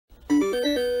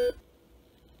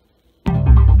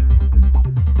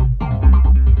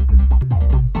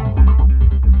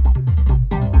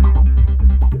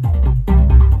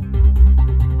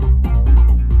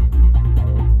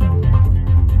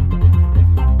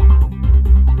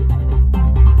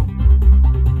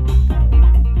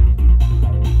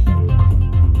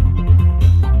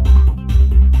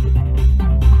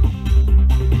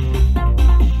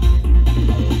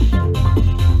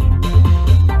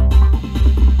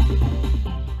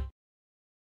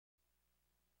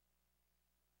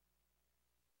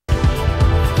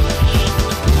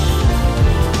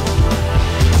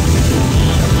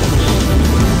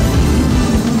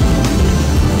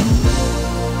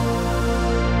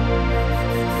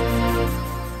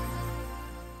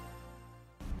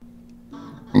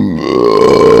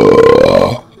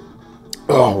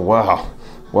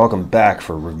welcome back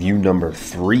for review number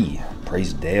 3.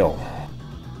 Praise Dale.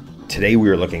 Today we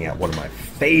are looking at one of my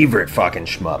favorite fucking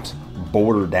shmups,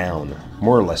 Border Down.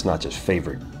 More or less not just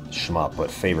favorite shmup, but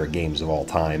favorite games of all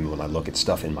time. When I look at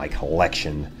stuff in my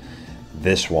collection,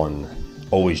 this one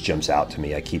always jumps out to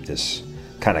me. I keep this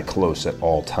kind of close at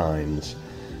all times.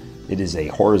 It is a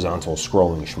horizontal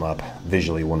scrolling shmup,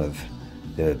 visually one of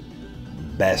the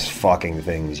best fucking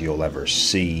things you'll ever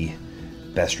see.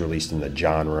 Best released in the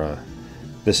genre.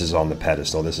 This is on the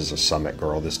pedestal. This is a Summit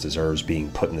Girl. This deserves being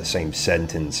put in the same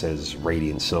sentence as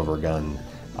Radiant Silvergun,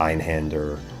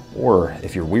 Einhander, or,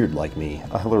 if you're weird like me,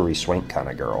 a Hilary Swank kind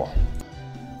of girl.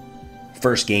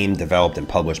 First game developed and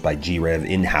published by G-Rev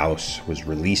in-house, was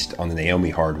released on the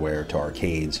Naomi hardware to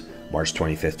arcades March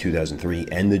 25th, 2003,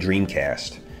 and the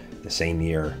Dreamcast the same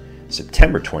year,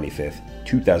 September 25th,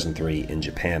 2003, in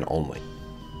Japan only.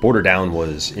 Border Down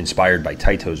was inspired by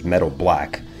Taito's Metal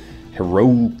Black.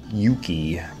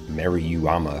 Hiroyuki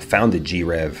Maruyama founded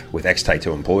G-Rev with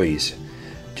ex-Taito employees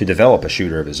to develop a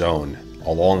shooter of his own.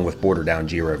 Along with Border Down,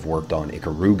 G-Rev worked on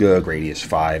Ikaruga, Gradius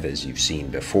 5, as you've seen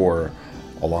before,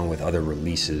 along with other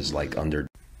releases like Under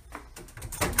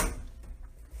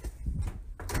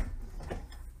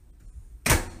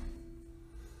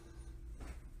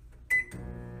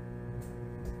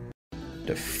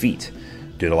Defeat.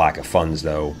 Due to lack of funds,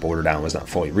 though, Border Down was not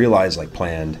fully realized like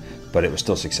planned, but it was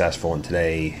still successful, and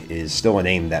today is still a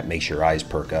name that makes your eyes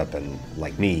perk up and,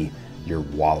 like me, your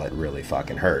wallet really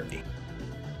fucking hurt.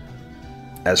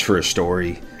 As for a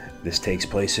story, this takes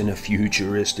place in a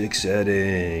futuristic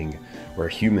setting where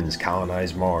humans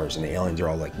colonize Mars and the aliens are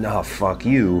all like, nah, fuck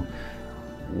you,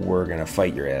 we're gonna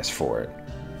fight your ass for it.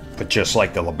 But just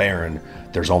like the Lebaron,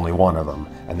 there's only one of them,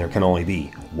 and there can only be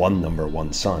one number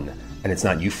one son. And it's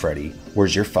not you, Freddy.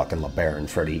 Where's your fucking Lebaron,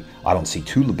 Freddy? I don't see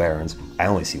two Lebarons. I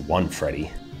only see one Freddy.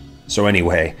 So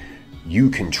anyway, you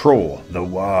control the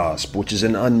Wasp, which is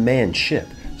an unmanned ship.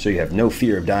 So you have no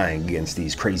fear of dying against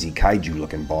these crazy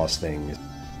kaiju-looking boss things.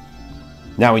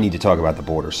 Now we need to talk about the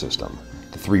border system.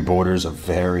 The 3 borders of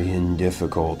varying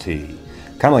difficulty.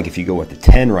 Kind of like if you go with the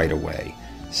 10 right away,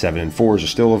 7 and 4s are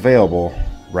still available,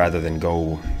 rather than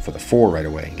go for the 4 right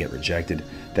away and get rejected.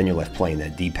 Then you're left playing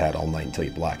that D-pad all night until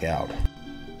you black out.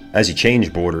 As you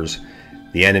change borders,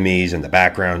 the enemies and the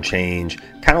background change,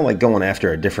 kind of like going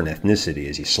after a different ethnicity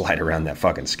as you slide around that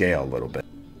fucking scale a little bit.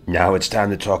 Now it's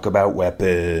time to talk about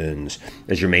weapons,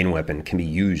 as your main weapon can be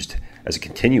used as a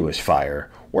continuous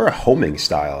fire or a homing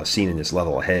style as seen in this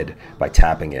level ahead by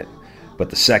tapping it. But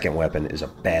the second weapon is a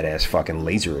badass fucking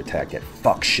laser attack that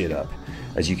fucks shit up.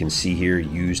 As you can see here,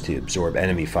 used to absorb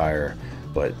enemy fire,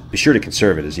 but be sure to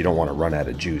conserve it as you don't want to run out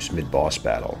of juice mid-boss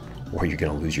battle, or you're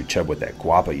going to lose your chub with that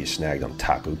guapa you snagged on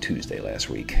Taco Tuesday last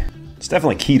week. It's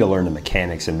definitely key to learn the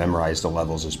mechanics and memorize the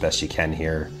levels as best you can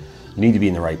here. You need to be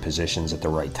in the right positions at the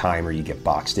right time or you get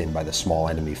boxed in by the small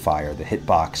enemy fire. The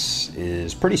hitbox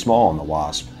is pretty small on the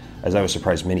Wasp, as I was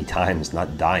surprised many times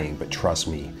not dying, but trust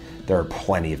me, there are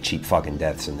plenty of cheap fucking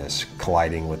deaths in this,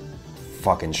 colliding with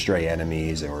fucking stray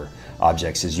enemies or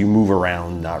objects as you move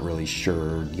around, not really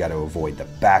sure. You got to avoid the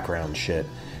background shit.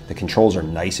 The controls are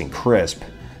nice and crisp,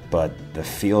 but the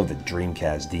feel of the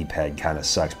Dreamcast D-pad kind of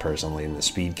sucks personally, and the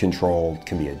speed control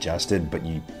can be adjusted, but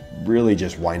you really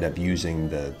just wind up using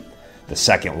the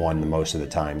second one the most of the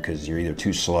time because you're either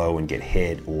too slow and get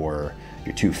hit or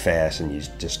you're too fast and you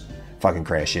just fucking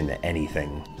crash into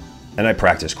anything. And I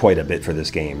practiced quite a bit for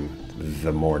this game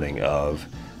the morning of.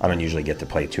 I don't usually get to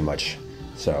play too much,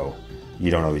 so you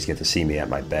don't always get to see me at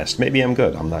my best. Maybe I'm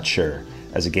good, I'm not sure.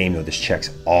 As a game though, this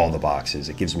checks all the boxes.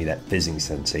 It gives me that fizzing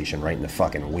sensation right in the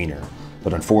fucking wiener.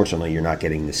 But unfortunately, you're not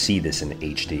getting to see this in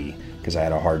HD, because I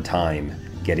had a hard time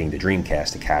getting the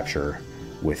Dreamcast to capture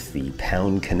with the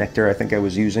pound connector I think I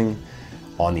was using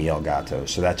on the Elgato,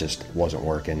 so that just wasn't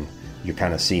working. You're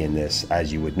kind of seeing this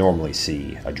as you would normally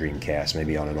see a Dreamcast,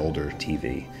 maybe on an older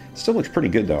TV. Still looks pretty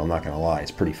good though, I'm not gonna lie.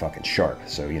 It's pretty fucking sharp,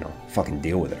 so you know, fucking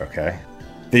deal with it, okay?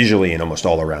 Visually and almost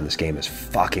all around, this game is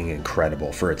fucking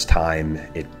incredible. For its time,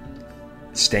 it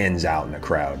stands out in the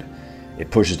crowd.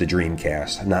 It pushes the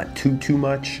Dreamcast, not too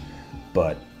much,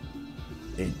 but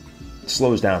it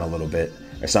slows down a little bit.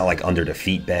 It's not like Under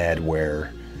Defeat bad,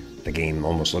 where the game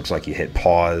almost looks like you hit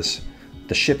pause.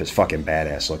 The ship is fucking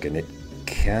badass looking. It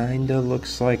kinda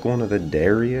looks like one of the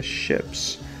Darius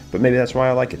ships, but maybe that's why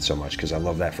I like it so much, because I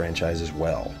love that franchise as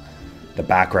well. The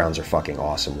backgrounds are fucking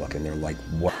awesome looking. They're like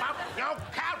what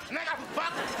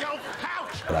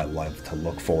I love to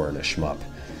look for in a shmup.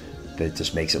 That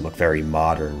just makes it look very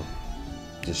modern.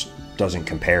 Just doesn't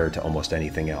compare to almost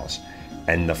anything else.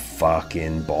 And the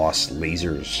fucking boss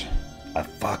lasers. I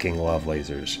fucking love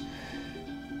lasers.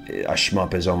 a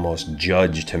shmup is almost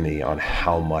judged to me on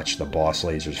how much the boss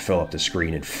lasers fill up the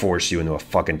screen and force you into a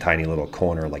fucking tiny little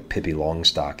corner like Pippi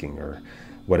Longstocking or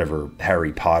whatever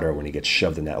Harry Potter when he gets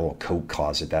shoved in that little coat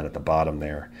closet down at the bottom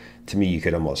there. To me, you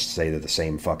could almost say they're the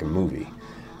same fucking movie,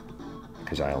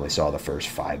 because I only saw the first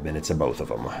 5 minutes of both of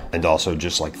them. And also,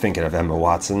 just like thinking of Emma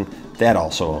Watson, that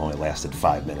also only lasted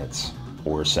 5 minutes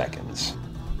or seconds.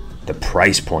 The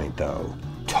price point, though,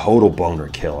 total boner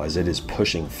kill, as it is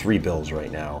pushing $3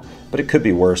 right now, but it could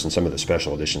be worse, and some of the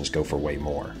special editions go for way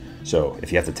more. So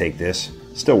if you have to take this,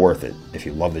 still worth it. If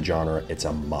you love the genre, it's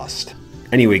a must.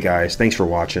 Anyway, guys, thanks for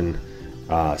watching.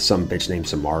 Some bitch named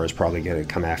Samara is probably going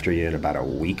to come after you in about a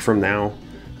week from now,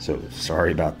 so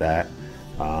sorry about that.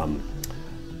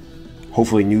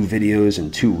 Hopefully new videos in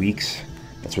 2 weeks.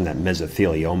 That's when that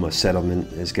mesothelioma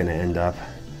settlement is going to end up.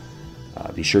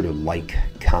 Be sure to like,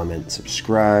 comment,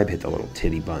 subscribe, hit the little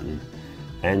titty button,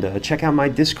 and check out my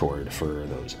Discord for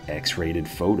those X-rated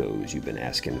photos you've been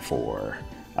asking for.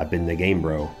 I've been the Game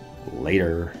Bro.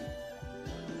 Later.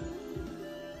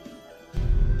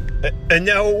 And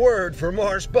now a word from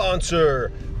our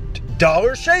sponsor,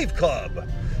 Dollar Shave Club.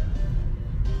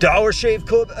 Dollar Shave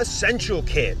Club Essential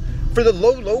Kit for the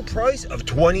low, low price of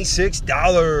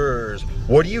 $26.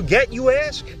 What do you get, you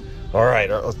ask? All right,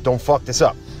 don't fuck this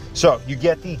up. So you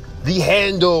get the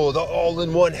handle, the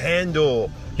all-in-one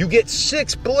handle. You get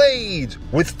 6 blades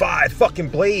with 5 fucking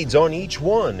blades on each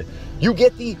one. You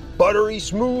get the buttery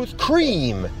smooth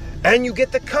cream. And you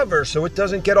get the cover so it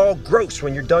doesn't get all gross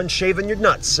when you're done shaving your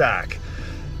nutsack.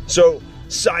 So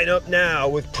sign up now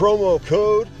with promo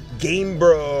code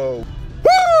GameBro.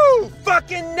 Woo!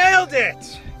 Fucking nailed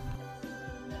it!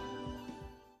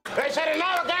 They should have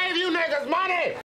never gave you niggas money!